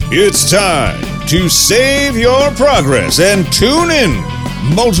It's time to save your progress and tune in.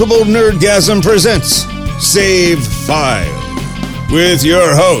 Multiple Nerdgasm presents Save File with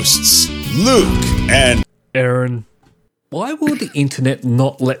your hosts, Luke and Aaron. Why will the internet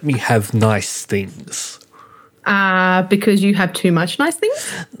not let me have nice things? Because you have too much nice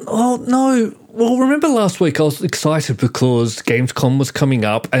things? Oh, no. Well, remember last week I was excited because Gamescom was coming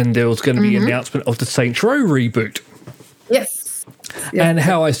up and there was going to be an announcement of the Saints Row reboot. Yes. And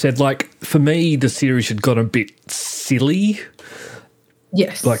how I said, like, for me, the series had got a bit silly.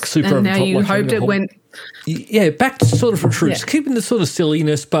 Yes. Like, super and over now top, you like hoped it went... Yeah, back to sort of roots. Keeping the sort of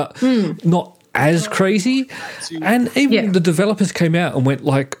silliness, but not as crazy. And even the developers came out and went,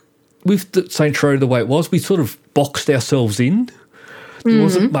 like, with the Saints Row the way it was, we sort of boxed ourselves in. There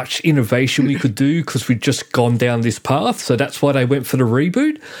wasn't much innovation we could do because we'd just gone down this path. So that's why they went for the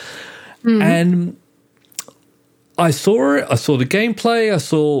reboot. And I saw it. I saw the gameplay.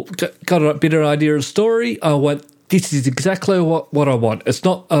 Got a bit of an idea of the story. I went, this is exactly what I want. It's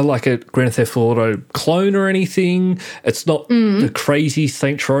not like a Grand Theft Auto clone or anything. It's not the crazy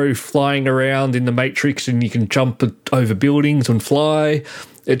Saints Row flying around in the Matrix and you can jump over buildings and fly.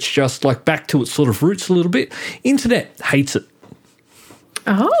 It's just like back to its sort of roots a little bit. Internet hates it.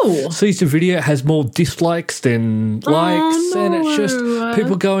 Oh. Sees the video, has more dislikes than likes, and it's just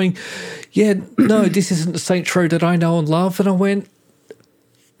people going, yeah, no, this isn't the Saints Row that I know and love. And I went,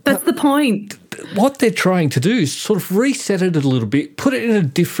 that's the point. What they're trying to do is sort of reset it a little bit, put it in a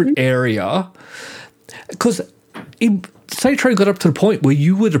different area, because Saints Row got up to the point where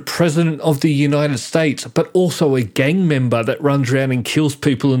you were the president of the United States, but also a gang member that runs around and kills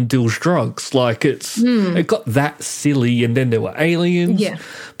people and deals drugs. Like it got that silly, and then there were aliens. Yeah.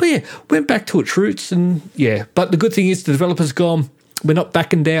 But yeah, went back to its roots, and yeah. But the good thing is the developers gone, we're not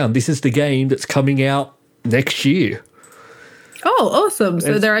backing down. This is the game that's coming out next year. Oh, awesome.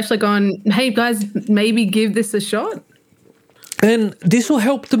 So they're actually going, hey, guys, maybe give this a shot. And this will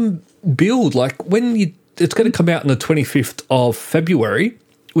help them build. Like it's going to come out on the 25th of February,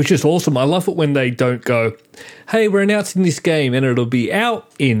 which is awesome. I love it when they don't go, hey, we're announcing this game and it'll be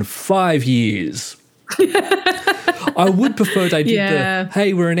out in 5 years. I would prefer they did the,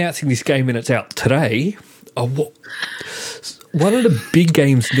 hey, we're announcing this game and it's out today. One of the big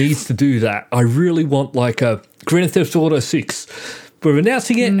games needs to do that. I really want like a Grand Theft Auto 6. We're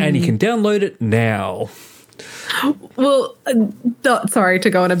announcing it and you can download it now. Well, sorry to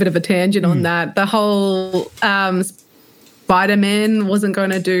go on a bit of a tangent on that. The whole Spider-Man wasn't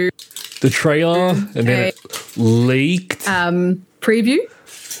going to do the trailer, and then it leaked. Preview,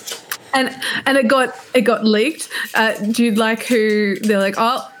 and it got leaked. Do you like who they're like?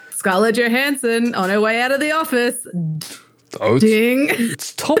 Oh, Scarlett Johansson on her way out of the office. Oh, ding!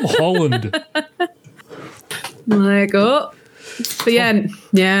 It's Tom Holland. Like, oh. But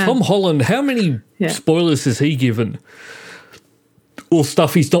yeah. Tom Holland, how many spoilers has he given? Or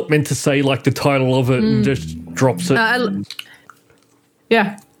stuff he's not meant to say, like the title of it, and just drops it.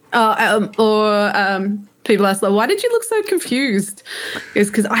 People ask, like, why did you look so confused? It's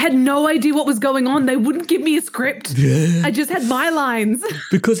because I had no idea what was going on. They wouldn't give me a script. Yeah. I just had my lines.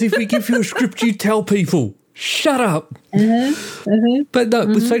 Because if we give you a script, you tell people. Shut up. But no,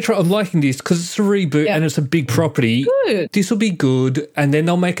 with Saints Row, I'm liking this because it's a reboot and it's a big property. Good. This will be good, and then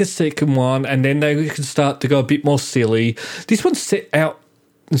they'll make a second one, and then they can start to go a bit more silly. This one's set out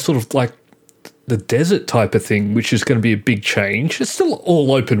in sort of like the desert type of thing, which is going to be a big change. It's still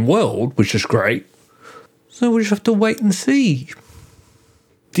all open world, which is great. So we just have to wait and see.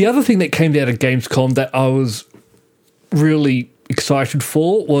 The other thing that came out of Gamescom that I was really excited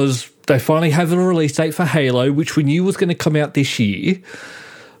for was they finally have a release date for Halo, which we knew was going to come out this year.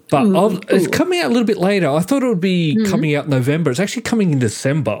 But it's coming out a little bit later. I thought it would be coming out in November. It's actually coming in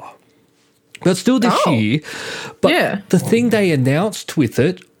December. But still this year. But the thing they announced with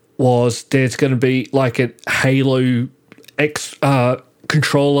it was there's going to be like a Halo X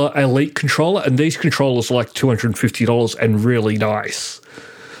controller, Elite controller, and these controllers are like $250 and really nice.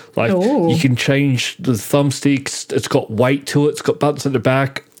 Like you can change the thumbsticks. It's got weight to it. It's got buttons at the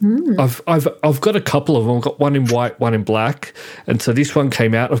back. I've got a couple of them. I've got one in white, one in black. And so this one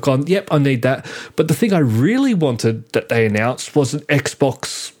came out. I've gone, yep, I need that. But the thing I really wanted that they announced was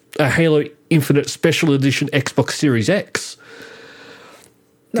a Halo Infinite Special Edition Xbox Series X.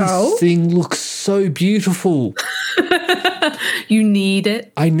 This thing looks so beautiful. You need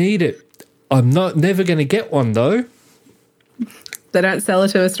it. I need it. I'm never going to get one though. They don't sell it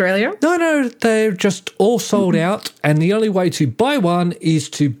to Australia? No, they're just all sold out, and the only way to buy one is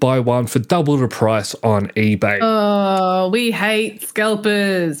to buy one for double the price on eBay. Oh, we hate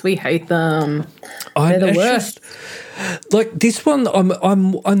scalpers. We hate them. They're the worst. Like this one, I'm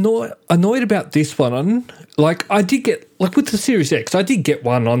annoyed about this one. Like I did get, like with the Series X, I did get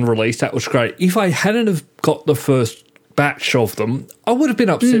one on release. That was great. If I hadn't have got the first batch of them, I would have been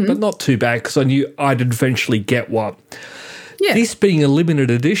upset, but not too bad because I knew I'd eventually get one. Yeah. This being a limited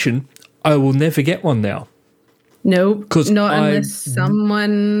edition, I will never get one now. No, 'Cause not unless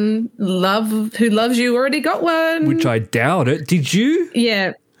someone who loves you already got one. Which I doubt it. Did you?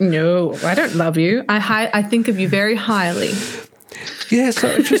 Yeah. No, I don't love you. I think of you very highly. Yeah, so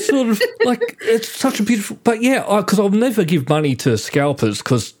it's just sort of like, it's such a beautiful, but yeah, because I'll never give money to scalpers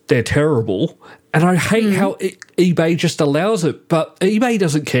because they're terrible. And I hate how eBay just allows it, but eBay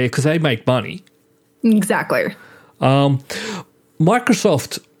doesn't care because they make money. Exactly.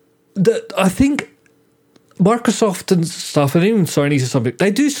 Microsoft, I think Microsoft and stuff, and even Sony's or something,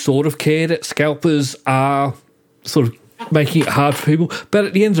 they do sort of care that scalpers are sort of making it hard for people. But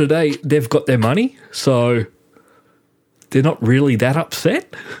at the end of the day, they've got their money, so they're not really that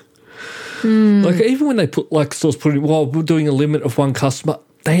upset. Like even when they put like stores putting, well, we're doing a limit of one customer,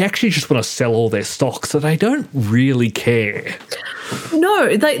 they actually just want to sell all their stock, so they don't really care.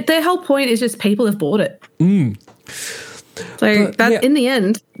 No, their whole point is just people have bought it. So in the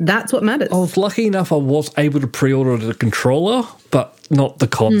end, that's what matters. I was lucky enough I was able to pre-order the controller, but not the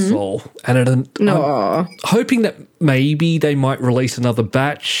console. And I'm hoping that maybe they might release another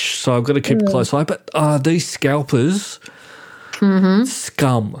batch, so I've got to keep a close eye. But these scalpers,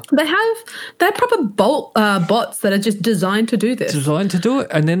 scum. They're proper bots that are just designed to do this. Designed to do it,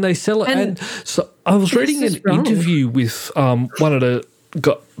 and then they sell it. And so I was reading an interview with one of the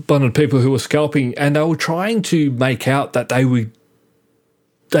people who were scalping, and they were trying to make out that they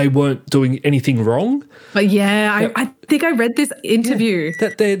weren't doing anything wrong. But I think I read this interview.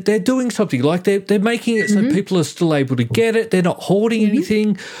 That they're doing something, like they're making it so people are still able to get it. They're not hoarding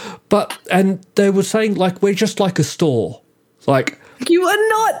anything, and they were saying like we're just like a store, like. You are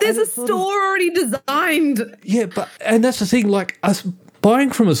not. There's a store already designed. Yeah, and that's the thing. Like us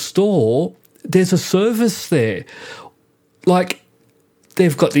buying from a store, there's a service there, like.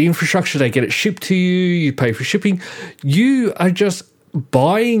 They've got the infrastructure, they get it shipped to you, you pay for shipping. You are just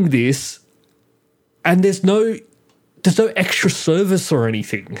buying this and there's no extra service or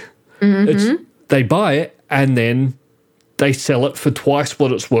anything. They buy it and then they sell it for twice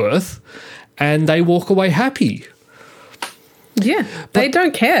what it's worth and they walk away happy. Yeah, they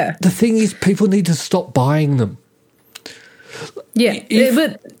don't care. The thing is, people need to stop buying them. Yeah,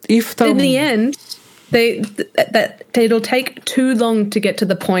 but in the end... it'll take too long to get to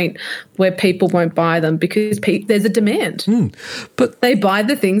the point where people won't buy them because there's a demand. But they buy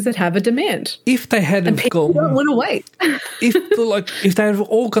the things that have a demand. If they hadn't people don't want to wait. if they had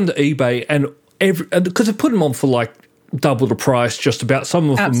all gone to eBay and because they put them on for like double the price, just about, some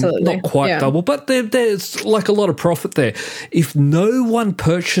of them not quite double, but there's like a lot of profit there. If no one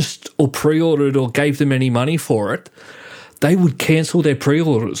purchased or pre-ordered or gave them any money for it, they would cancel their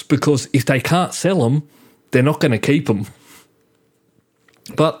pre-orders because if they can't sell them, they're not going to keep them.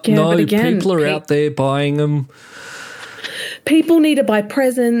 But people are out there buying them. People need to buy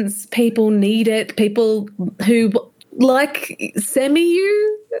presents. People need it. People who like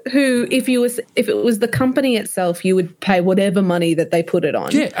you, who if it was the company itself, you would pay whatever money that they put it on.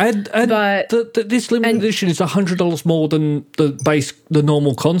 Yeah, and this limited edition is $100 more than the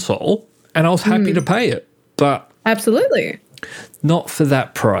normal console, and I was happy to pay it, but. Absolutely. Not for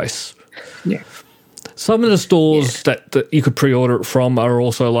that price. Yeah. Some of the stores that you could pre-order it from are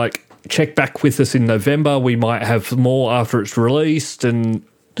also like, check back with us in November. We might have more after it's released, and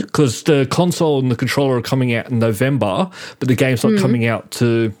because the console and the controller are coming out in November, but the game's not coming out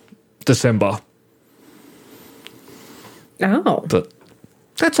to December. Oh. But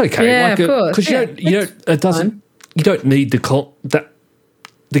that's okay. Yeah, of course. Because you don't need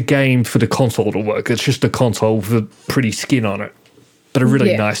the game for the console to work. It's just a console with a pretty skin on it, but a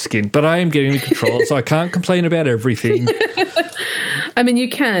really nice skin. But I am getting the controller, so I can't complain about everything. I mean, you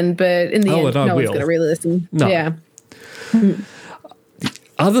can, but in the end, no one's going to really listen. No. Yeah. The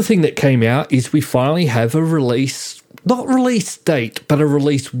other thing that came out is we finally have a not release date, but a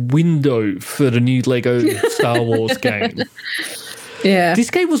release window for the new Lego Star Wars game. Yeah.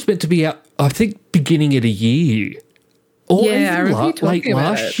 This game was meant to be out, I think, beginning of the year. Or late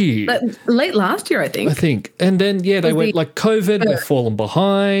last year. Late last year, I think. And then, they went like COVID, we've fallen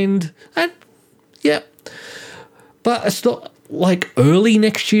behind. And, but it's not like early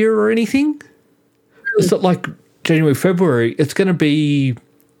next year or anything. It's not like January, February. It's going to be,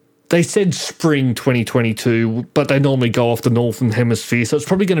 they said spring 2022, but they normally go off the Northern Hemisphere. So it's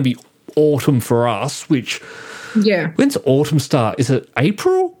probably going to be autumn for us, which, when's autumn start? Is it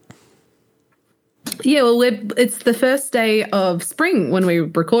April? Yeah, well, it's the first day of spring when we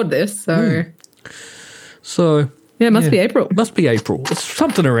record this, so So yeah, it must be April. Must be April. It's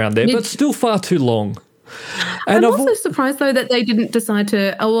something around there, but still far too long. And I'm also surprised though that they didn't decide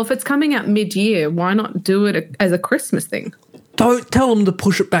to. Oh, well, if it's coming out mid-year, why not do it as a Christmas thing? Don't tell them to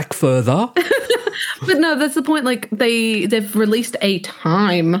push it back further. But no, that's the point. Like they've released a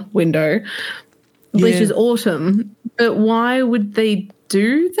time window, which is autumn. But why would they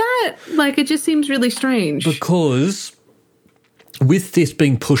do that? Like, it just seems really strange. Because with this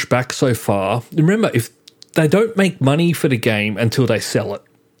being pushed back so far, remember, if they don't make money for the game until they sell it.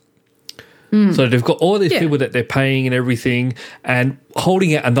 So they've got all these people that they're paying and everything, and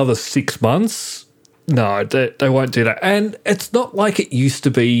holding out another 6 months, no, they won't do that. And it's not like it used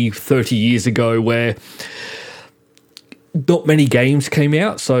to be 30 years ago where not many games came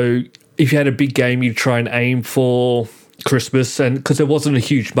out. So if you had a big game, you'd try and aim for Christmas, and because there wasn't a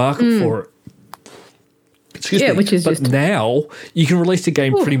huge market for it. Excuse me. Which is but now you can release a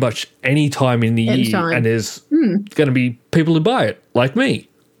game pretty much any time in the year, and there's going to be people who buy it, like me.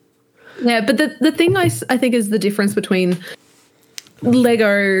 Yeah, but the thing I think is the difference between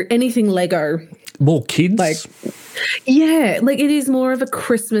Lego, anything Lego. More kids? Like it is more of a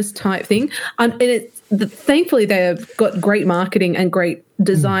Christmas type thing. And thankfully they've got great marketing and great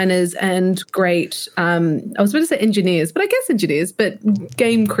designers and great, I was going to say engineers, but I guess engineers, but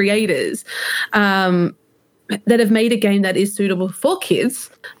game creators that have made a game that is suitable for kids,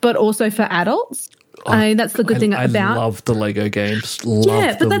 but also for adults. I mean, that's the good thing about. I love the Lego games.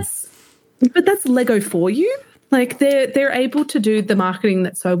 Love them. But that's Lego for you. Like they're able to do the marketing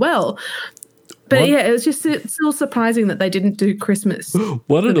that so well. But it was just still surprising that they didn't do Christmas.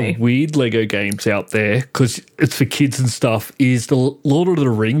 One of the weird Lego games out there, because it's for kids and stuff, is the Lord of the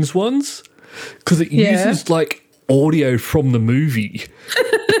Rings ones, because it uses like audio from the movie.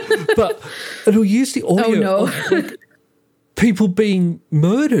 But it'll use the audio of like, people being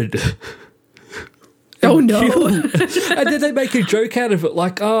murdered. Oh, no. And then they make a joke out of it,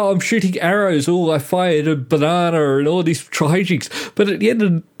 like, oh, I'm shooting arrows. Oh, I fired a banana and all these hijinks. But at the end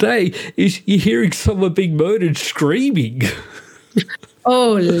of the day, you're hearing someone being murdered screaming.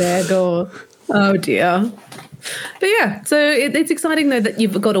 Oh, Lego. Oh, dear. But yeah, so it's exciting, though, that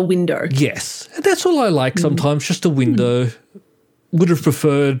you've got a window. Yes. And that's all I like sometimes, just a window. Would have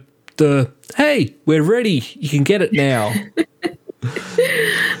preferred the, hey, we're ready. You can get it now.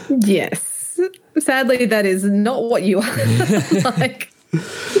 Yes. Sadly, that is not what you like.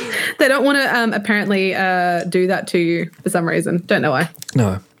 They don't want to apparently do that to you for some reason. Don't know why.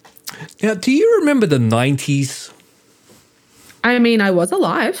 No. Now, do you remember the 90s? I mean, I was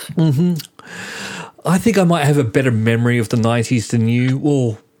alive. Mm-hmm. I think I might have a better memory of the 90s than you.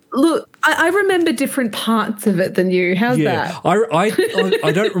 Or look, I remember different parts of it than you. How's that?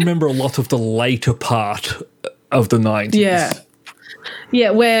 I don't remember a lot of the later part of the 90s. Yeah.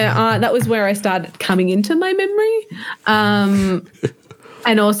 Yeah, where that was where I started coming into my memory.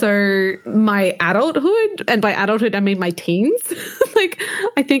 And also my adulthood. And by adulthood, I mean my teens. Like,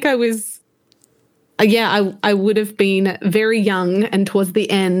 I think I was, I would have been very young. And towards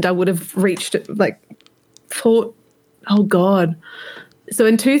the end, I would have reached, like, oh, God. So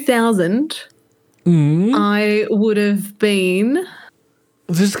in 2000, I would have been...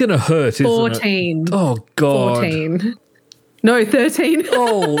 This is going to hurt, 14. Isn't it? Oh, God. 14. No, 13.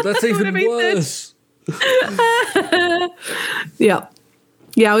 Oh, that's even worse. Yeah.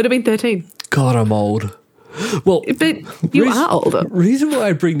 Yeah, I would have been 13. God, I'm old. Well, but you are older. Reason why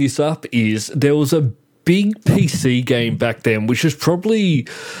I bring this up is there was a big PC game back then, which is probably...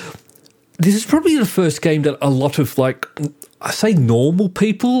 This is probably the first game that a lot of, like, I say normal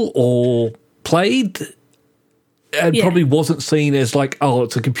people or played and probably wasn't seen as like, oh,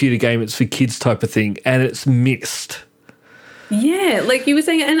 it's a computer game, it's for kids type of thing, and it's missed. Yeah, like you were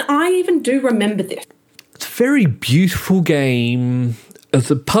saying, and I even do remember this. It's a very beautiful game.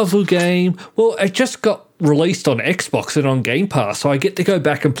 It's a puzzle game. Well, it just got released on Xbox and on Game Pass, so I get to go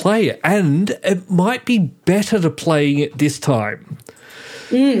back and play it. And it might be better to playing it this time.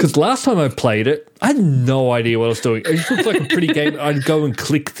 Because last time I played it, I had no idea what I was doing. It just looked like a pretty game. I'd go and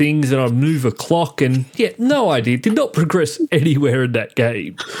click things and I'd move a clock and, no idea. Did not progress anywhere in that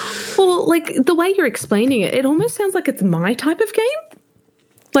game. Well, like, the way you're explaining it, it almost sounds like it's my type of game.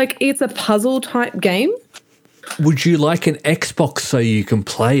 Like, it's a puzzle type game. Would you like an Xbox so you can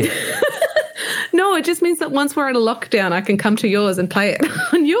play it? No, it just means that once we're in a lockdown, I can come to yours and play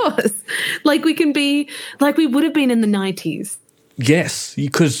it on yours. Like, we can be, like we would have been in the 90s. Yes,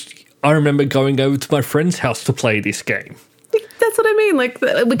 because I remember going over to my friend's house to play this game. That's what I mean. Like,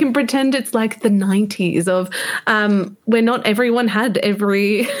 we can pretend it's like the 90s of where not everyone had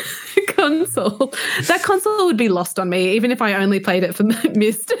every console. That console would be lost on me, even if I only played it for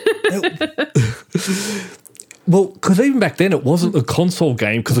Myst. Well, because even back then it wasn't a console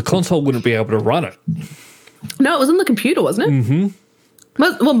game because the console wouldn't be able to run it. No, it was on the computer, wasn't it? Mm-hmm.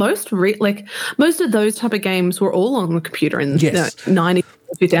 Most of those type of games were all on the computer in the 90s,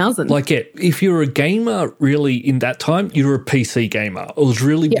 2000s. Like, if you were a gamer really in that time, you were a PC gamer. It was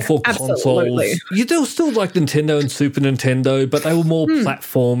really before absolutely. consoles. There was still like Nintendo and Super Nintendo, but they were more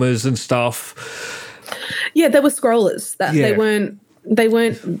platformers and stuff. Yeah, they were scrollers. They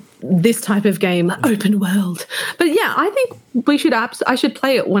weren't this type of game, open world. But yeah, I think I should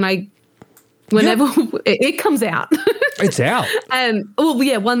play it whenever it comes out. It's out. And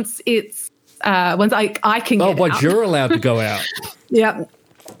once I can get out. Once you're allowed to go out. Yeah.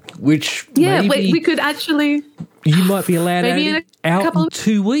 Which we could actually. You might be allowed out in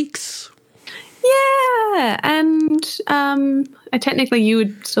 2 weeks. Yeah, and technically you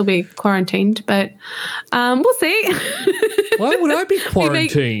would still be quarantined, but we'll see. Why would I be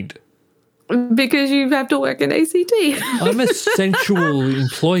quarantined? Because you have to work in ACT. I'm a sensual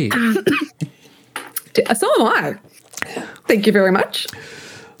employee. So am I. Thank you very much.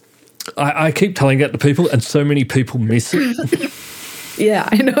 I keep telling that to people, and so many people miss it. Yeah,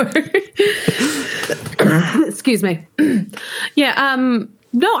 I know. Excuse me. Yeah,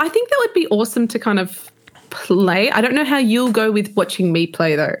 no, I think that would be awesome to kind of play. I don't know how you'll go with watching me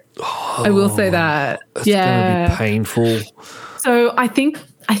play, though. I will say that. It's going to be painful. So I think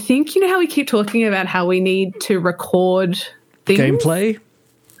you know how we keep talking about how we need to record things? Gameplay?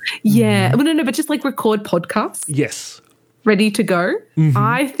 Yeah. Well, no, but just like record podcasts. Yes. Ready to go. Mm-hmm.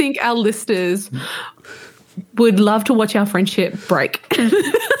 I think our listeners would love to watch our friendship break.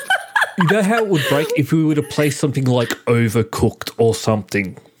 You know how it would break if we were to play something like Overcooked or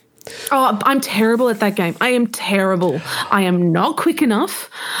something? Oh, I'm terrible at that game. I am terrible. I am not quick enough.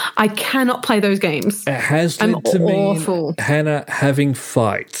 I cannot play those games. It has led to me, Hannah, having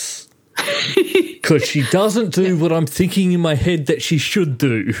fights. Because she doesn't do what I'm thinking in my head that she should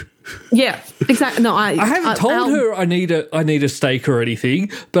do. Yeah, exactly. No, I haven't told her I need a steak or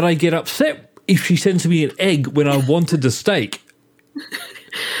anything, but I get upset if she sends me an egg when I wanted the steak.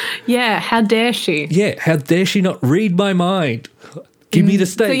 Yeah, how dare she? Yeah, how dare she not read my mind? Give me the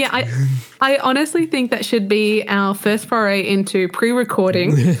steak. So yeah, I honestly think that should be our first foray into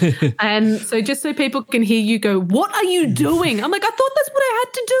pre-recording. And so just so people can hear you go, what are you doing? I'm like, I thought that's what I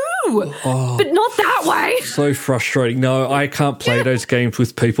had to do, but not that way. So frustrating. No, I can't play those games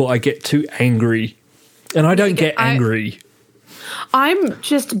with people. I get too angry. And I don't get angry. I'm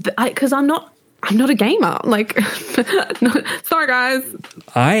just, because I'm not a gamer. Like, sorry guys.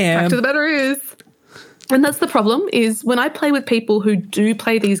 I am. Back to the better is. And that's the problem is when I play with people who do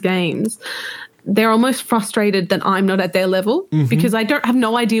play these games, they're almost frustrated that I'm not at their level because I have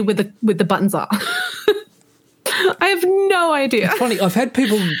no idea where the buttons are. I have no idea. It's funny. I've had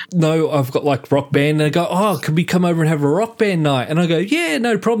people know I've got like Rock Band and they go, oh, can we come over and have a Rock Band night? And I go, yeah,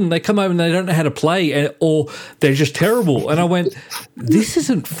 no problem. They come over and they don't know how to play or they're just terrible. And I went, this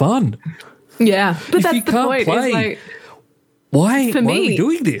isn't fun. Yeah. But if that's you the can't point. Play, it's like, why are we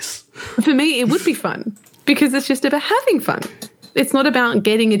doing this? For me, it would be fun because it's just about having fun. It's not about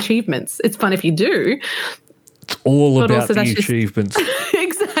getting achievements. It's fun if you do. It's all about the achievements.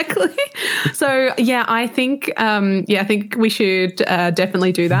 Exactly. So, yeah, I think we should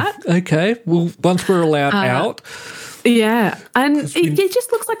definitely do that. Okay. Well, once we're allowed out. Yeah. And it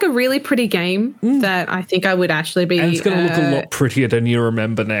just looks like a really pretty game that I think I would actually be. And it's going to look a lot prettier than you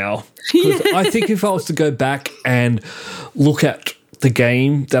remember now. Because I think if I was to go back and look at the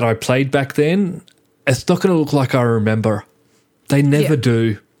game that I played back then, it's not going to look like I remember. They never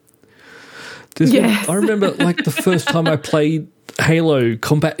do. I remember like the first time I played Halo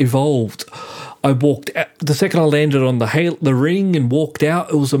Combat Evolved, I walked out, the second I landed on the ring and walked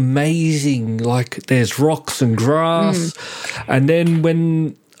out, it was amazing. Like there's rocks and grass. And then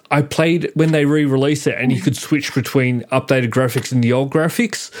when they re-released it and you could switch between updated graphics and the old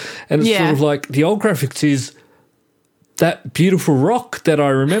graphics, and it's sort of like the old graphics is that beautiful rock that I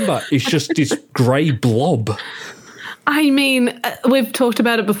remember. It's just this grey blob. I mean, we've talked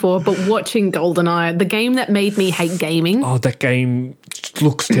about it before, but watching GoldenEye, the game that made me hate gaming. Oh, that game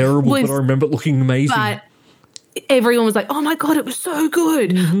looks terrible, but I remember it looking amazing. But everyone was like, oh, my God, it was so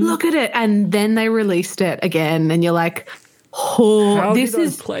good. Look at it. And then they released it again, and you're like, oh, how did I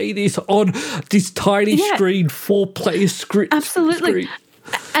play this on this tiny screen, 4-player screen? Absolutely.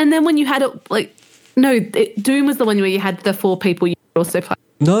 And then when you had it, like, Doom was the one where you had the 4 people you also played.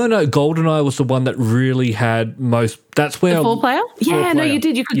 No, GoldenEye was the one that really had most. That's where the 4-player. Yeah, no, you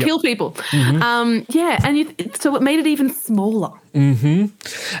did. You could kill people. And so it made it even smaller.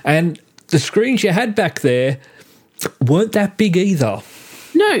 And the screens you had back there weren't that big either.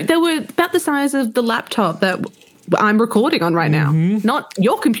 No, they were about the size of the laptop that I'm recording on right now. Not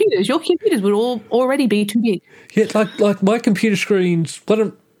your computers. Your computers would all already be too big. Yeah, like my computer screens.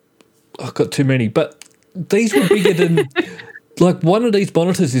 I've got too many, but these were bigger than. Like one of these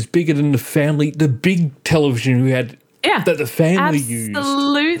monitors is bigger than the big television we had. Yeah, that the family used.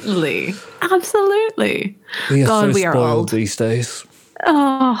 Absolutely. We are God, so we are spoiled old these days.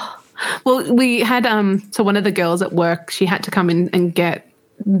 Oh, well, we had so one of the girls at work, she had to come in and get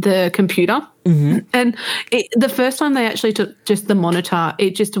the computer, and the first time they actually took just the monitor,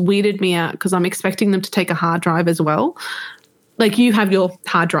 it just weirded me out because I'm expecting them to take a hard drive as well. Like you have your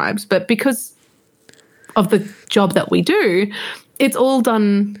hard drives, but because of the job that we do, it's all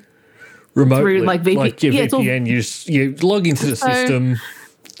done remotely, through like VPN. Like your VPN, you log into the system.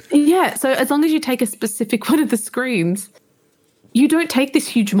 Yeah, so as long as you take a specific one of the screens, you don't take this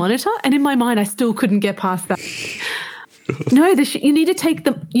huge monitor. And in my mind, I still couldn't get past that. No, you need to take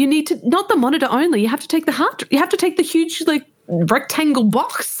not the monitor only. You have to take you have to take the huge like rectangle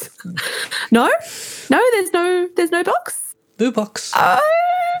box. No, there's no box. No box. Okay.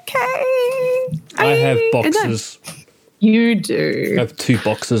 I have boxes. You do. I have 2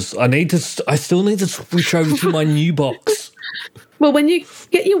 boxes. I still need to switch over to my new box. Well, when you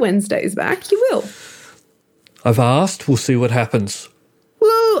get your Wednesdays back, you will. I've asked. We'll see what happens.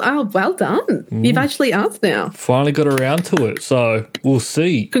 Well done. You've actually asked now. Finally got around to it, so we'll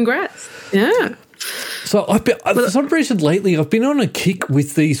see. Congrats. Yeah. So for some reason lately, I've been on a kick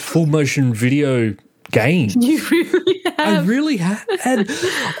with these full motion video games. You really have. I really have. And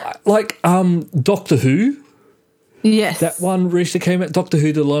like Doctor Who. Yes. That one recently came out, Doctor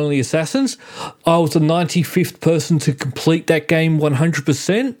Who, The Lonely Assassins. I was the 95th person to complete that game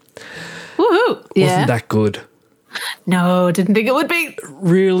 100%. Woohoo. Yeah. Wasn't that good. No, didn't think it would be.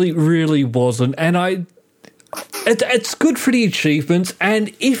 Really, really wasn't. And it's good for the achievements.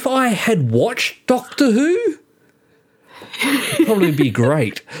 And if I had watched Doctor Who, it'd probably be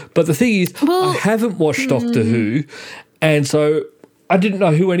great. But the thing is, I haven't watched Doctor Who, and so I didn't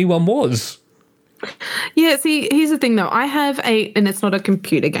know who anyone was. Yeah, see, here's the thing though. I have and it's not a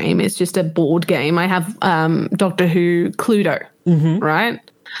computer game, it's just a board game. I have Doctor Who Cluedo, right?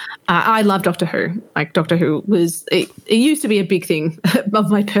 I love Doctor Who. Like Doctor Who it used to be a big thing of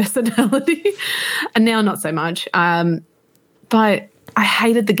my personality, and now not so much. But I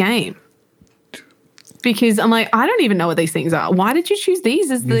hated the game because I'm like, I don't even know what these things are. Why did you choose these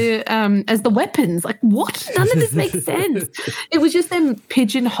as the weapons? Like, what? None of this makes sense. It was just them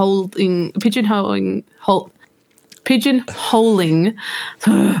pigeonholing.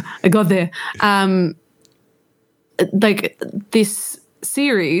 I got there. Like this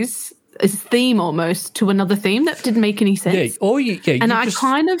series is theme almost to another theme that didn't make any sense. Yeah. And I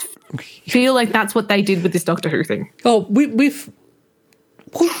kind of feel like that's what they did with this Doctor Who thing. Oh,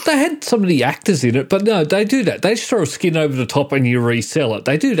 they had some of the actors in it, but no, they do that. They just throw a skin over the top and you resell it.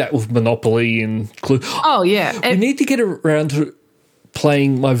 They do that with Monopoly and Clue. Oh, yeah. We need to get around to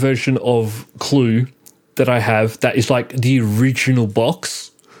playing my version of Clue that I have that is like the original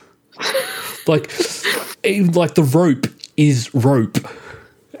box. like the rope is rope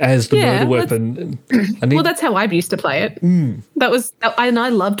as the murder weapon. That's how I used to play it. And I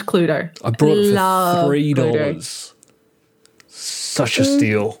loved Cluedo. I brought it for $3. Such a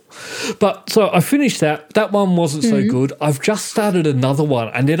steal. But so I finished that. That one wasn't so good. I've just started another one,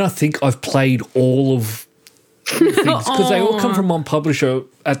 and then I think I've played all of the things because they all come from one publisher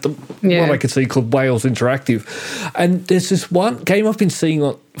at the what I could see called Wales Interactive. And there's this one game I've been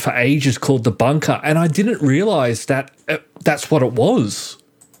seeing for ages called The Bunker, and I didn't realise that that's what it was.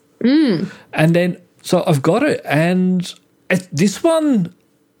 And then so I've got it, and this one,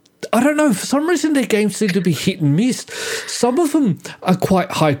 I don't know, for some reason their games seem to be hit and miss. Some of them are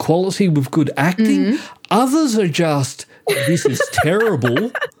quite high quality with good acting. Others are just, this is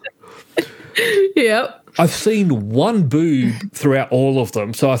terrible. Yep. I've seen one boob throughout all of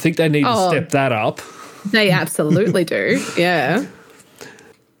them, so I think they need to step that up. They absolutely do, yeah.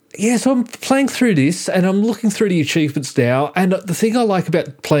 Yeah, so I'm playing through this and I'm looking through the achievements now, and the thing I like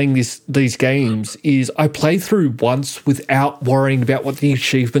about playing these games is I play through once without worrying about what the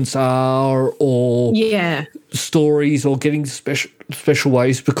achievements are or stories or getting special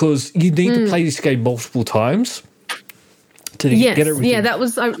ways, because you need to play this game multiple times to get everything. Yeah, that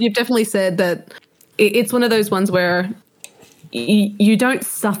was you've definitely said that it's one of those ones where you don't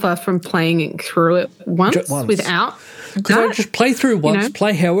suffer from playing it through it once. Without. Because I just play through once,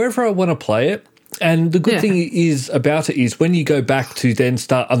 play however I want to play it, And the good thing is about it is when you go back to then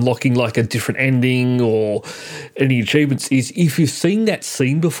start unlocking like a different ending or any achievements is if you've seen that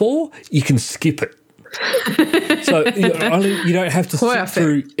scene before, you can skip it. So you don't have to sit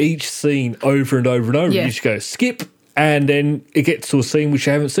through each scene over and over and over. You just go skip, and then it gets to a scene which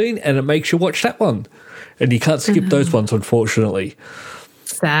you haven't seen, and it makes you watch that one. And you can't skip those ones, unfortunately.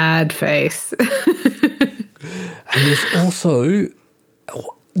 Sad face. And there's also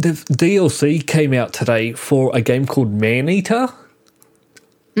the DLC came out today for a game called Maneater.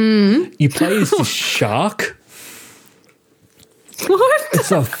 You play as this shark. What?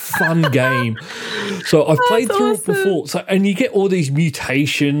 It's a fun game. So I've played through it before. So, and you get all these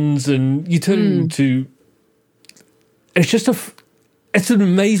mutations and you turn it into... It's an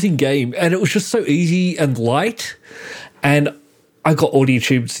amazing game. And it was just so easy and light. And I got all the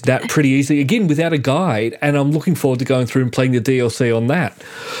achievements in that pretty easily, again, without a guide, and I'm looking forward to going through and playing the DLC on that.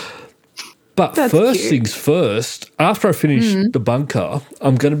 But first things first, after I finish the bunker,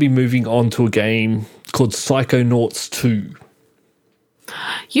 I'm going to be moving on to a game called Psychonauts 2.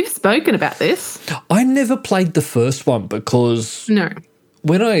 You've spoken about this. I never played the first one because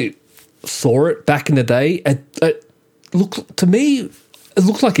when I saw it back in the day, it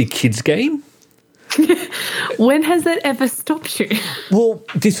looked like a kid's game. When has that ever stopped you? Well,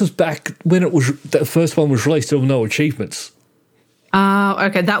 this was back when the first one was released. There were no achievements.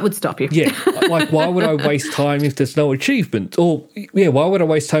 Okay, that would stop you. Yeah, like why would I waste time if there's no achievement? Or why would I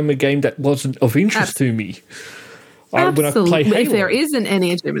waste time in a game that wasn't of interest to me? When I play Halo. If there isn't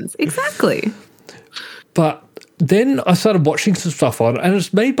any achievements, exactly. But then I started watching some stuff on, and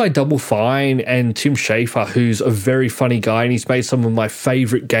it's made by Double Fine and Tim Schafer, who's a very funny guy, and he's made some of my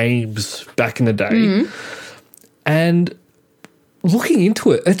favourite games back in the day. And looking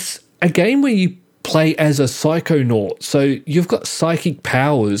into it, it's a game where you play as a psychonaut. So you've got psychic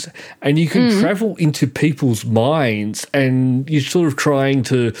powers, and you can travel into people's minds, and you're sort of trying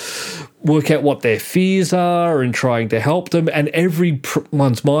to work out what their fears are and trying to help them. And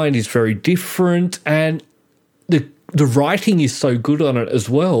everyone's mind is very different, and the writing is so good on it as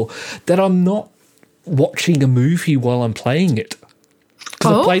well that I'm not watching a movie while I'm playing it.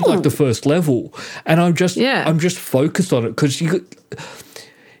 Because I played like the first level, and I'm just focused on it because you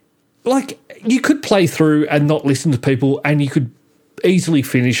could play through and not listen to people, and you could easily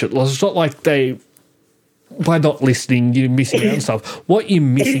finish it. It's not like by not listening, you're missing out on stuff. What you're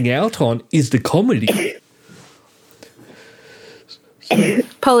missing out on is the comedy.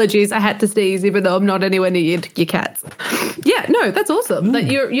 Apologies, I had to sneeze, even though I'm not anywhere near your cats. Yeah, no, that's awesome. That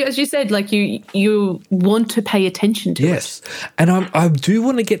you, as you said, like you want to pay attention to it. Yes, and I do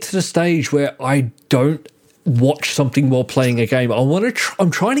want to get to the stage where I don't watch something while playing a game. I'm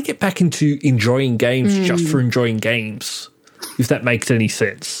trying to get back into enjoying games just for enjoying games, if that makes any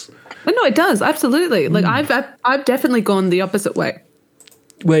sense. No, it does, absolutely. Like I've definitely gone the opposite way.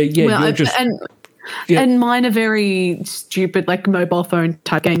 And mine are very stupid, like mobile phone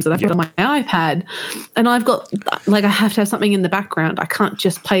type games that I've got on my iPad. And I've got, like, I have to have something in the background. I can't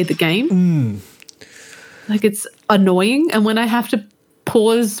just play the game. Like, it's annoying. And when I have to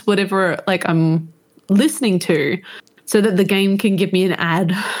pause whatever, like, I'm listening to so that the game can give me an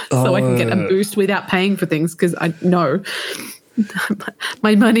ad so I can get a boost without paying for things, because I know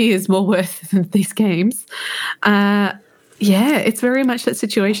my money is more worth than these games. It's very much that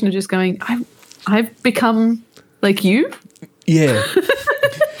situation of just going, I've become like you. Yeah.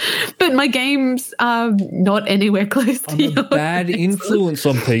 But my games are not anywhere close to yours. I'm a bad influence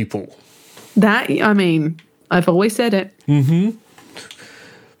on people. I've always said it. Mm-hmm.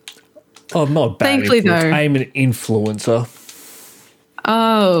 I'm not bad. Thankfully, influence. though. I'm an influencer.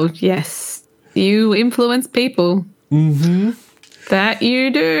 Oh, yes. You influence people. Mm-hmm. That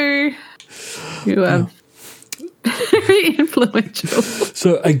you do. You are very influential.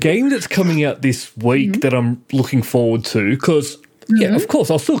 So a game that's coming out this week that I'm looking forward to, because, of course,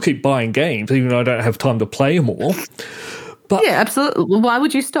 I'll still keep buying games, even though I don't have time to play them all. But yeah, absolutely. Well, why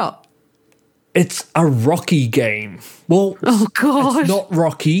would you stop? It's a Rocky game. Well, oh, gosh. It's not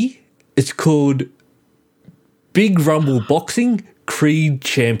Rocky. It's called Big Rumble Boxing Creed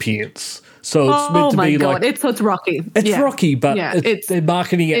Champions. So it's meant to be like... It's Rocky. It's Rocky, but they're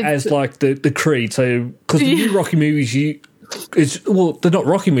marketing it as like the Creed. So, because the new Rocky movies, they're not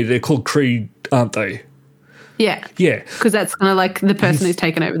Rocky movies, they're called Creed, aren't they? Yeah. Yeah. Because that's kind of like the person who's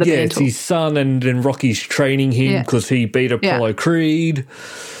taken over the mantle. Yeah, it's his son, and then Rocky's training him because he beat Apollo Creed.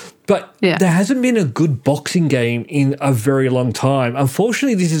 But there hasn't been a good boxing game in a very long time.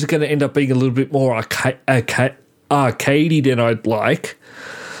 Unfortunately, this is going to end up being a little bit more arcadey than I'd like.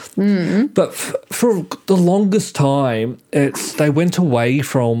 But for the longest time, they went away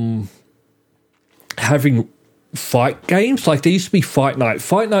from having fight games. Like there used to be Fight Night.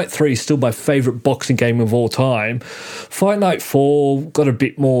 Fight Night 3 is still my favourite boxing game of all time. Fight Night 4 got a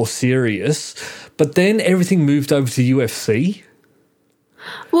bit more serious, but then everything moved over to UFC.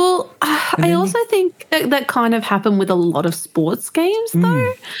 Well, I also think that kind of happened with a lot of sports games,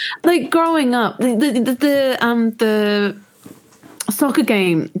 though. Like growing up, the soccer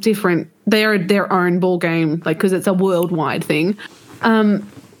game different. They're their own ball game, like because it's a worldwide thing.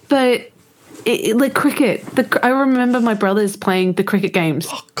 But like cricket, I remember my brothers playing the cricket games.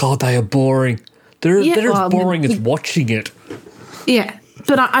 Oh, God, they are boring. They're as boring as watching it. Yeah.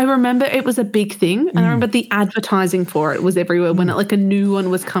 But I remember it was a big thing, and I remember the advertising for it was everywhere when a new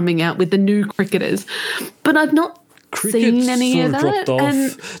one was coming out with the new cricketers. But I've not seen any of that. Dropped off.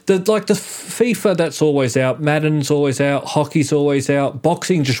 The FIFA, that's always out. Madden's always out. Hockey's always out.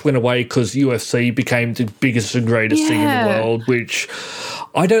 Boxing just went away because UFC became the biggest and greatest thing in the world, which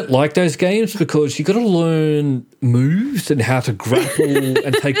I don't like those games because you got to learn moves and how to grapple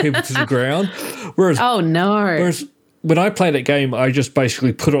and take people to the ground. Whereas when I play that game, I just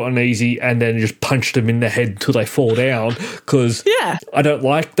basically put it on easy and then just punch them in the head until they fall down because I don't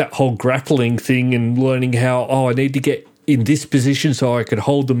like that whole grappling thing and learning how, I need to get in this position so I can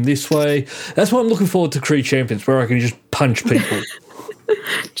hold them this way. That's why I'm looking forward to Creed Champions, where I can just punch people.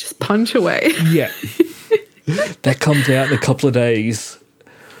 Just punch away. Yeah. That comes out in a couple of days.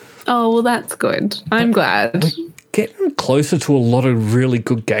 Oh, well, that's good. I'm glad. We're getting closer to a lot of really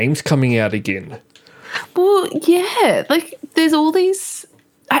good games coming out again. Well, yeah, like there's all these,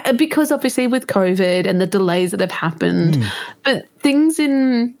 because obviously with COVID and the delays that have happened, but things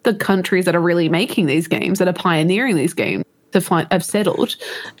in the countries that are really making these games, that are pioneering these games, have settled,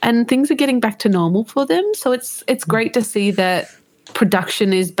 and things are getting back to normal for them. So it's great to see that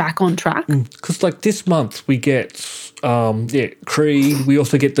production is back on track. Because like this month we get Creed. We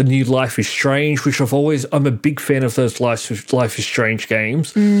also get the new Life is Strange, which I'm a big fan of those Life is Strange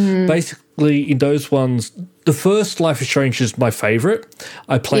games. Basically, in those ones, the first Life is Strange is my favourite.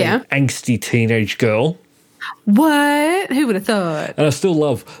 I play an angsty teenage girl. What? Who would have thought? And I still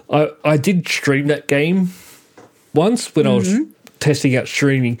love. I did stream that game once when I was testing out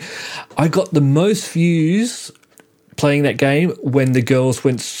streaming. I got the most views playing that game when the girls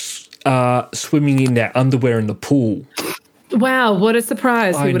went swimming in their underwear in the pool. Wow, what a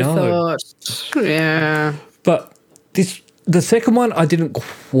surprise. Who would have thought? Yeah. But the second one I didn't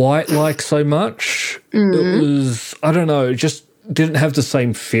quite like so much. It was, I don't know, it just didn't have the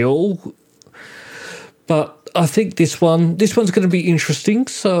same feel. But I think this one's going to be interesting,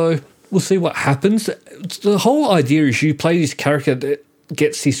 so we'll see what happens. The whole idea is you play this character that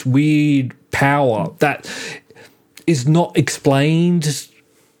gets this weird power that is not explained.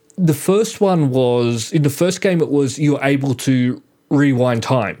 The first one was, in the first game, it was you were able to rewind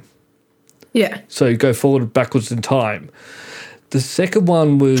time. Yeah. So you go forward and backwards in time. The second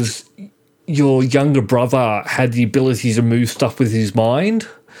one was your younger brother had the ability to move stuff with his mind.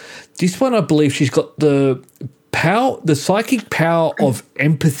 This one, I believe she's got the psychic power of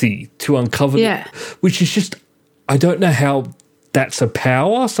empathy to uncover, which is just, I don't know how that's a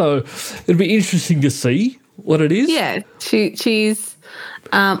power. So it'll be interesting to see what it is. Yeah, she's,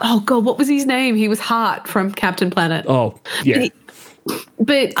 oh God, what was his name? He was Hart from Captain Planet. Oh, yeah.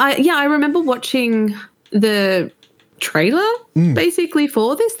 But I remember watching the trailer basically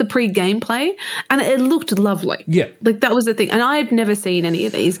for this, the pre-gameplay, and it looked lovely. Yeah. Like that was the thing. And I've never seen any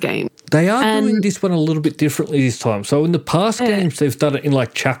of these games. They are doing this one a little bit differently this time. So in the past games, they've done it in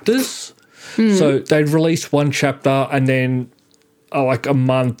like chapters. So they'd release one chapter and then like a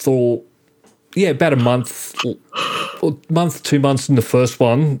month or, about a month or 2 months in the first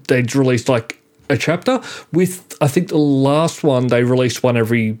one, they'd release like a chapter. With, I think the last one, they released one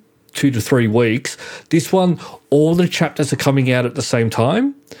every 2 to 3 weeks. This one, all the chapters are coming out at the same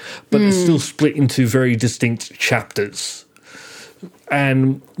time, but it's still split into very distinct chapters.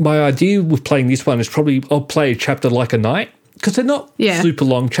 And my idea with playing this one is probably I'll play a chapter like a night, because they're not super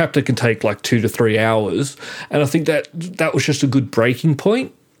long. Chapter can take like 2 to 3 hours. And I think that was just a good breaking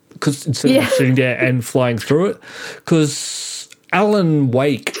point, because instead of sitting there and flying through it, because Alan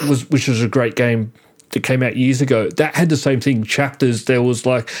Wake, which was a great game that came out years ago, that had the same thing, chapters. There was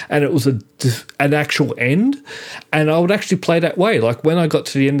like, and it was an actual end. And I would actually play that way. Like when I got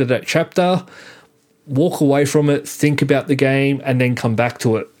to the end of that chapter, walk away from it, think about the game, and then come back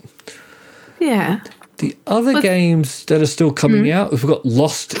to it. Yeah. The other games that are still coming out, we've got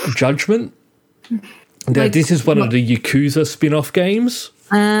Lost Judgment. Now, this is one of the Yakuza spin-off games.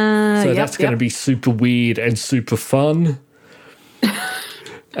 So that's going to be super weird and super fun.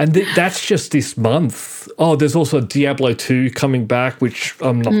 And that's just this month. Oh, there's also Diablo 2 coming back, which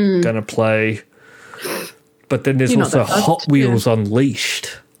I'm not going to play. But then there's You're also not that Hot fussed, Wheels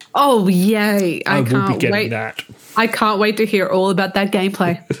Unleashed. Oh, yay. I will be can't getting wait. that. I can't wait to hear all about that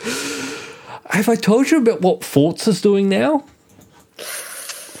gameplay. Have I told you about what Forza's doing now?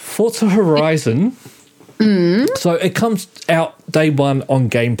 Forza Horizon. So it comes out day one on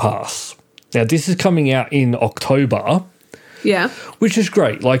Game Pass. Now, this is coming out in October, Yeah. which is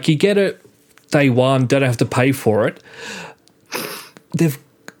great. Like, you get it day one, don't have to pay for it.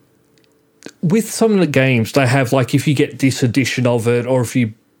 With some of the games, they have, like, if you get this edition of it or if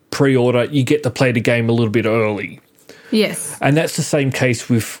you pre-order, you get to play the game a little bit early. Yes. And that's the same case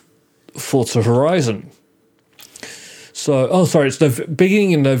with Forza Horizon. So, it's the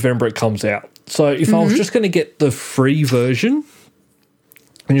beginning of November it comes out. So if I was just going to get the free version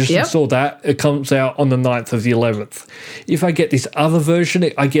and just install that, it comes out on the 9th of the 11th. If I get this other version,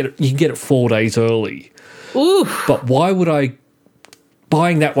 you can get it 4 days early. Ooh. But why would I...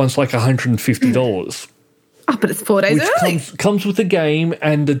 Buying that one's like $150. Oh, but it's 4 days Which early. comes with the game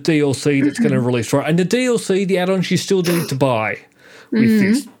and the DLC that's going to release, right? And the DLC, the add-ons, you still need to buy with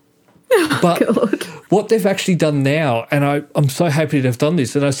this. But God. what they've actually done now, and I'm so happy they've done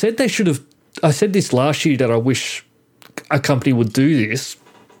this, and I said they should have, I said this last year that I wish a company would do this.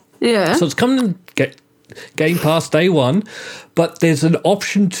 Yeah. So it's coming to get Game Pass day one, but there's an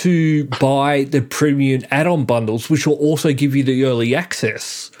option to buy the premium add-on bundles, which will also give you the early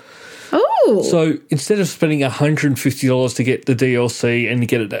access. Oh. So instead of spending $150 to get the DLC and to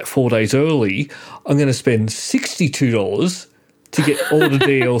get it that 4 days early, I'm going to spend $62 to get all the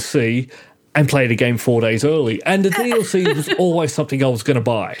DLC and play the game 4 days early. And the DLC was always something I was going to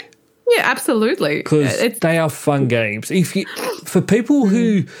buy yeah, absolutely. because they are fun games. For people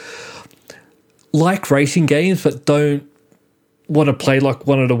who like racing games but don't want to play like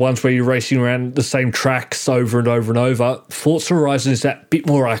one of the ones where you're racing around the same tracks over and over and over, Forza Horizon is that bit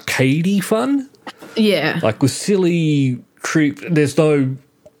more arcadey fun. Yeah. Like with silly creep, there's no, you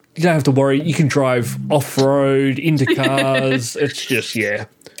don't have to worry. You can drive off-road, into cars. It's just,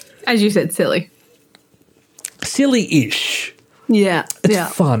 As you said, silly. silly-ish. Yeah. It's yeah.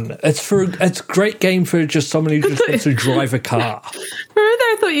 fun. It's a great game for just someone who just wants to drive a car. Remember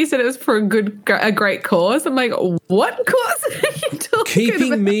I thought you said it was for a great cause? I'm like, what cause are you talking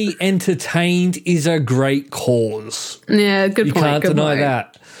Keeping about? me entertained is a great cause. Yeah, good You point. can't good deny point.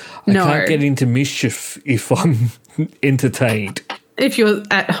 that. I No. can't get into mischief if I'm entertained. If you're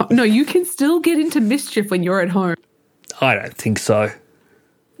at home. No, you can still get into mischief when you're at home. I don't think so.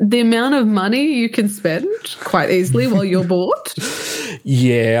 The amount of money you can spend quite easily while you're bored.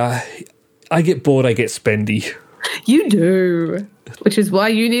 Yeah, I get bored, I get spendy. You do. Which is why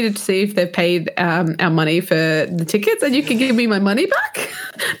you needed to see if they've paid our money for the tickets and you can give me my money back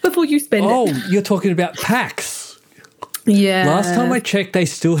before you spend Oh, it. you're talking about PAX. Yeah. Last time I checked, they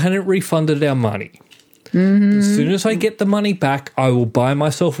still hadn't refunded our money. As soon as I get the money back, I will buy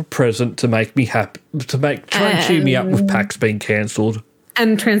myself a present to make me happy, try and cheer me up with PAX being cancelled.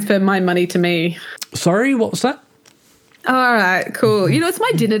 And transfer my money to me. Sorry, what was that? All right, cool. You know, it's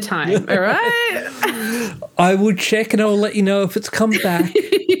my dinner time, all right? I will check and I'll let you know if it's come back.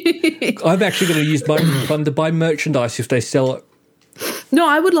 I'm actually going to use my refund to buy merchandise if they sell it. No,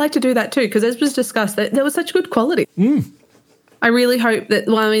 I would like to do that too, because as was discussed, that there was such good quality. I really hope that,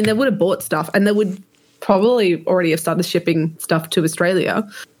 well, I mean, they would have bought stuff and they would probably already have started shipping stuff to Australia.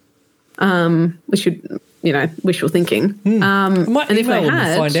 We should, wishful thinking. I might and if email they them and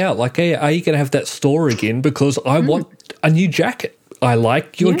had, find out, like, hey, are you going to have that store again? Because I want a new jacket. I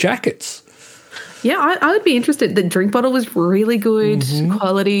like your jackets. yeah, I would be interested. The drink bottle was really good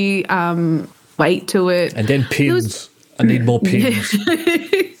quality, weight to it. And then pins. I need more pins.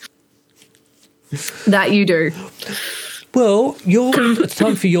 That you do. Well, it's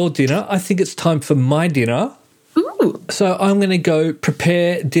time for your dinner. I think it's time for my Ooh. So I'm going to go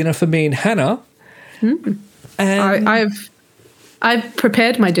prepare dinner for me and Hannah. And I've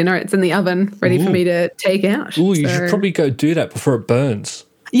prepared my dinner. It's in the oven, ready for me to take out. you should probably go do that before it burns.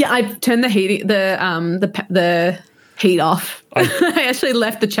 Yeah, I turned the heat off. I actually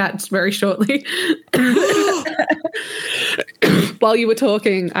left the chat very shortly. While you were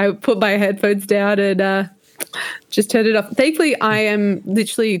talking, I put my headphones down and just turned it off. Thankfully, I am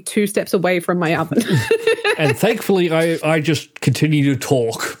literally 2 steps away from my oven. And thankfully, I just continue to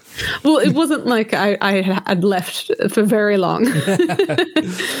talk. Well, it wasn't like I had left for very long.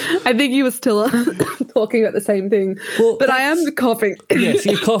 I think you were still talking about the same thing. Well, but I am coughing. Yes,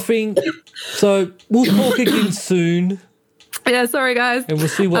 you're coughing. So we'll talk again soon. Yeah, sorry, guys. And we'll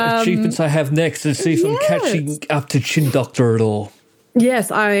see what achievements I have next and see if I'm catching up to Chin Doctor at all.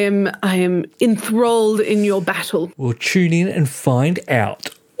 Yes, I am enthralled in your battle. We'll tune in and find out.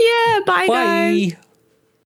 Yeah, bye. guys. Bye.